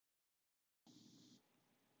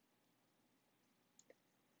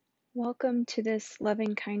Welcome to this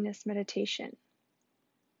loving kindness meditation.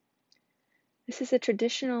 This is a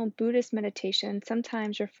traditional Buddhist meditation,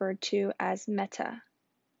 sometimes referred to as metta.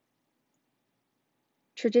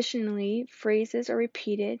 Traditionally, phrases are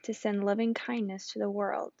repeated to send loving kindness to the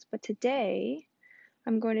world, but today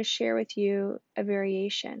I'm going to share with you a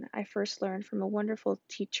variation I first learned from a wonderful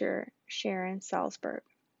teacher, Sharon Salzberg.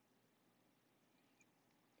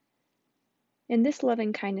 In this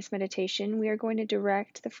loving kindness meditation, we are going to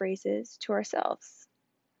direct the phrases to ourselves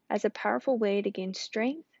as a powerful way to gain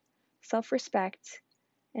strength, self-respect,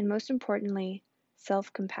 and most importantly,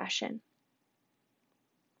 self-compassion.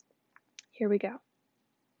 Here we go.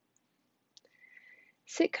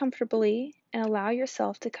 Sit comfortably and allow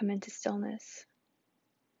yourself to come into stillness.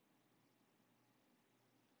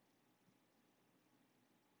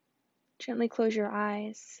 Gently close your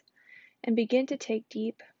eyes and begin to take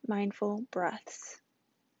deep, mindful breaths.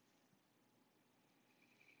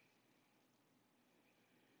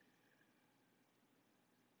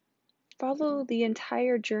 Follow the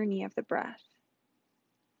entire journey of the breath.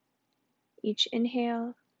 Each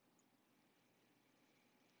inhale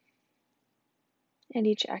and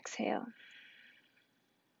each exhale.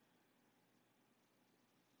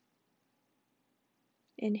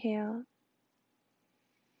 Inhale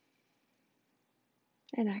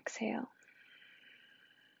and exhale.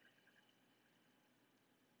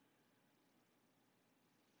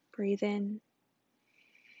 Breathe in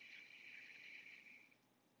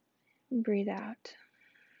and breathe out.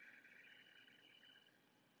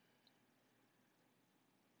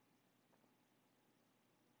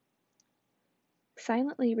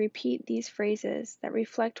 Silently repeat these phrases that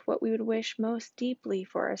reflect what we would wish most deeply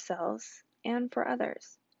for ourselves and for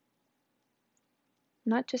others.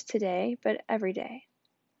 Not just today, but every day.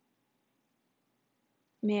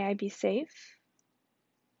 May I be safe.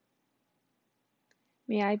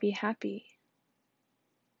 May I be happy.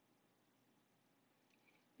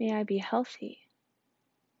 May I be healthy.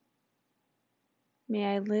 May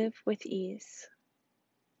I live with ease.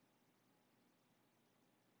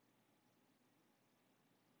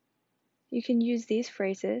 You can use these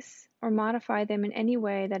phrases or modify them in any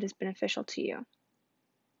way that is beneficial to you.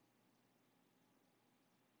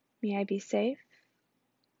 May I be safe.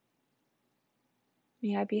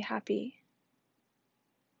 May I be happy.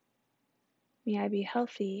 May I be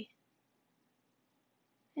healthy.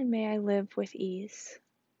 And may I live with ease.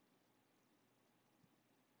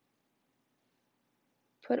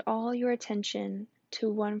 Put all your attention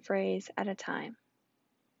to one phrase at a time.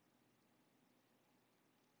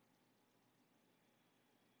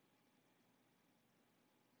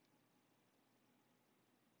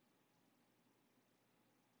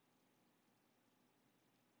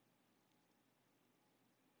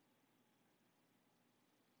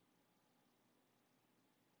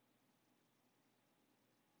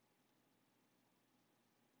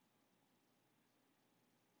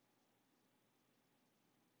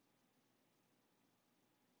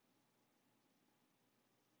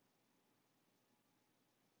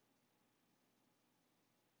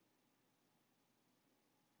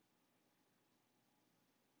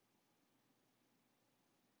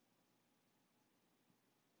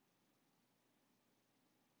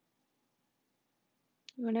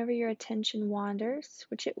 Whenever your attention wanders,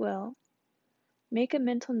 which it will, make a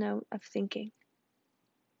mental note of thinking.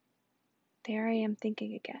 There I am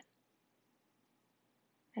thinking again.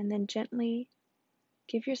 And then gently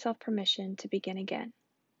give yourself permission to begin again.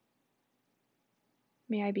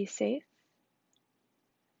 May I be safe.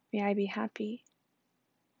 May I be happy.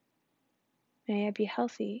 May I be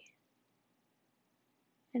healthy.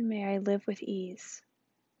 And may I live with ease.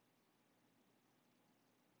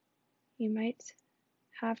 You might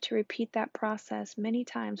have to repeat that process many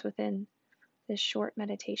times within this short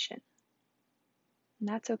meditation. And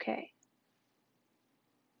that's okay.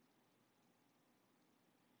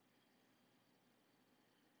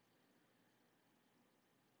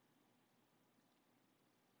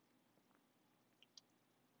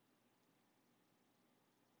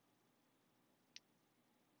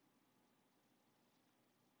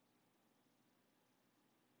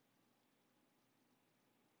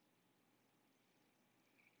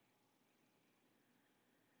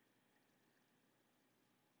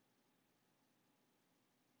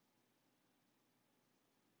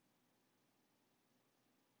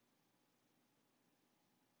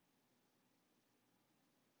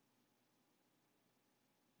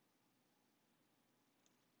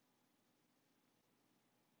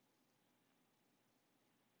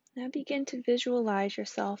 Now begin to visualize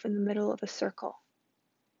yourself in the middle of a circle.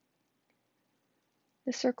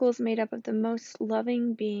 The circle is made up of the most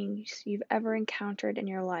loving beings you've ever encountered in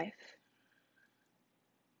your life.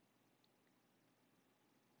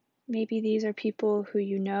 Maybe these are people who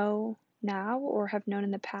you know now or have known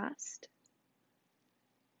in the past.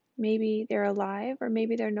 Maybe they're alive, or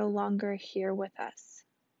maybe they're no longer here with us.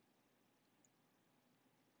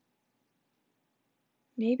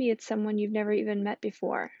 Maybe it's someone you've never even met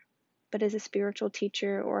before, but is a spiritual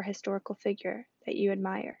teacher or a historical figure that you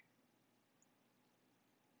admire.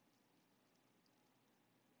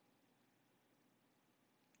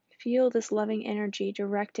 Feel this loving energy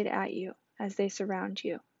directed at you as they surround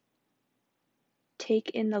you.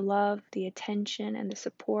 Take in the love, the attention, and the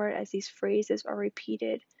support as these phrases are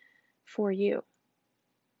repeated for you.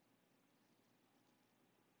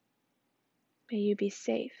 May you be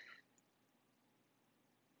safe.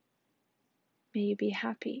 May you be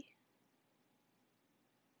happy.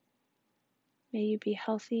 May you be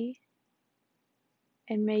healthy.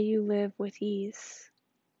 And may you live with ease.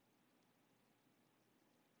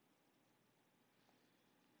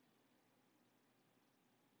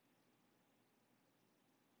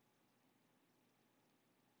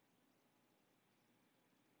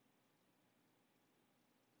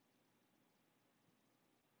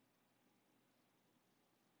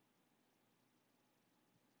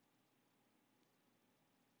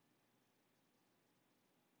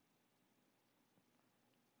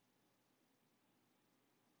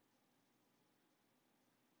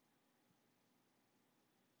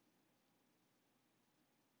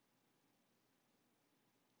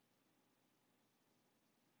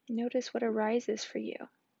 Notice what arises for you.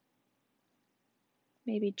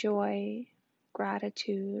 Maybe joy,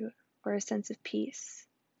 gratitude, or a sense of peace.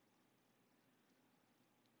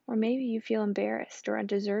 Or maybe you feel embarrassed or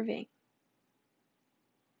undeserving.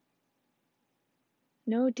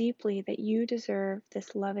 Know deeply that you deserve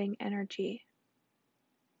this loving energy.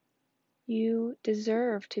 You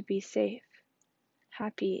deserve to be safe,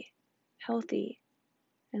 happy, healthy,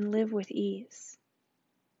 and live with ease.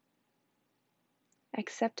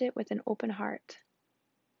 Accept it with an open heart.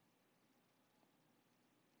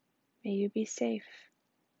 May you be safe.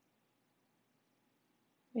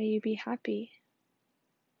 May you be happy.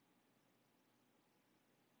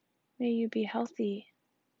 May you be healthy.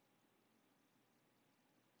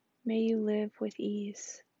 May you live with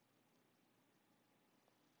ease.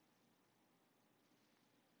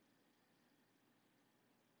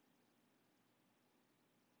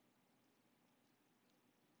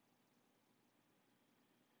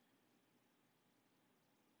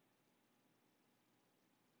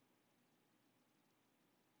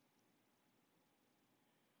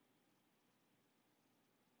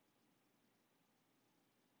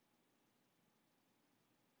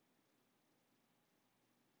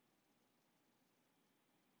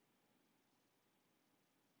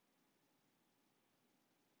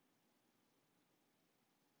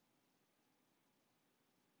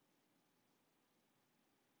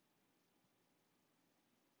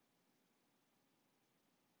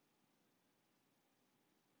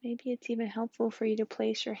 Maybe it's even helpful for you to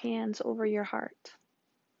place your hands over your heart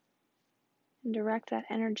and direct that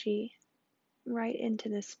energy right into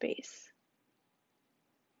this space.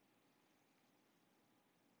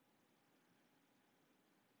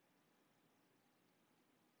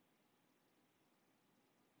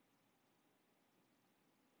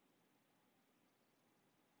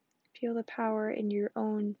 Feel the power in your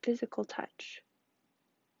own physical touch.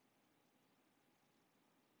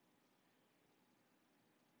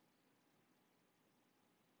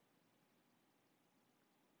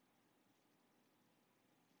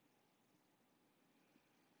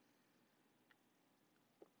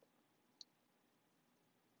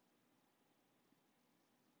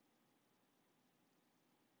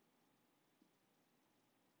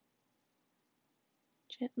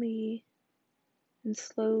 Gently and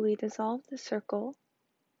slowly dissolve the circle.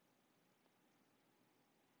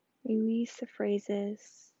 Release the phrases.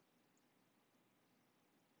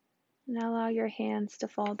 And allow your hands to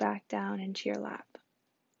fall back down into your lap.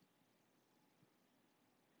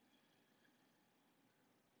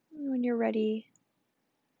 And when you're ready,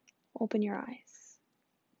 open your eyes.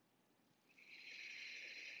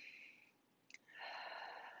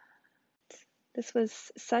 This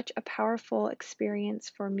was such a powerful experience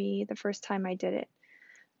for me the first time I did it.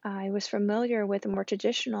 I was familiar with the more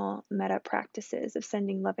traditional metta practices of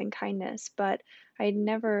sending loving kindness, but I had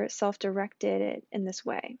never self-directed it in this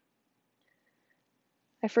way.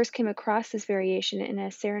 I first came across this variation in a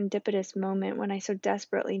serendipitous moment when I so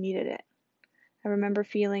desperately needed it. I remember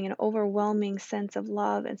feeling an overwhelming sense of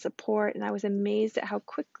love and support, and I was amazed at how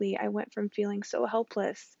quickly I went from feeling so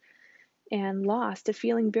helpless and lost to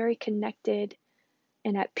feeling very connected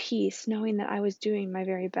and at peace, knowing that I was doing my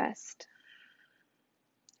very best.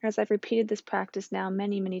 As I've repeated this practice now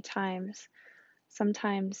many, many times,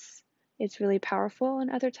 sometimes it's really powerful and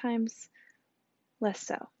other times less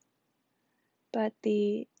so. But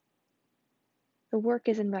the work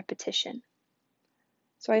is in repetition.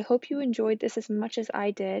 So I hope you enjoyed this as much as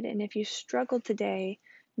I did, and if you struggled today,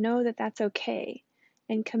 know that that's okay,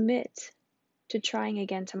 and commit to trying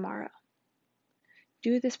again tomorrow.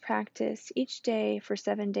 Do this practice each day for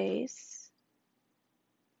 7 days,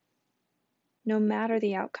 no matter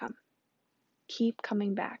the outcome. Keep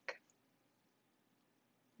coming back.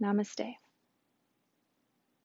 Namaste.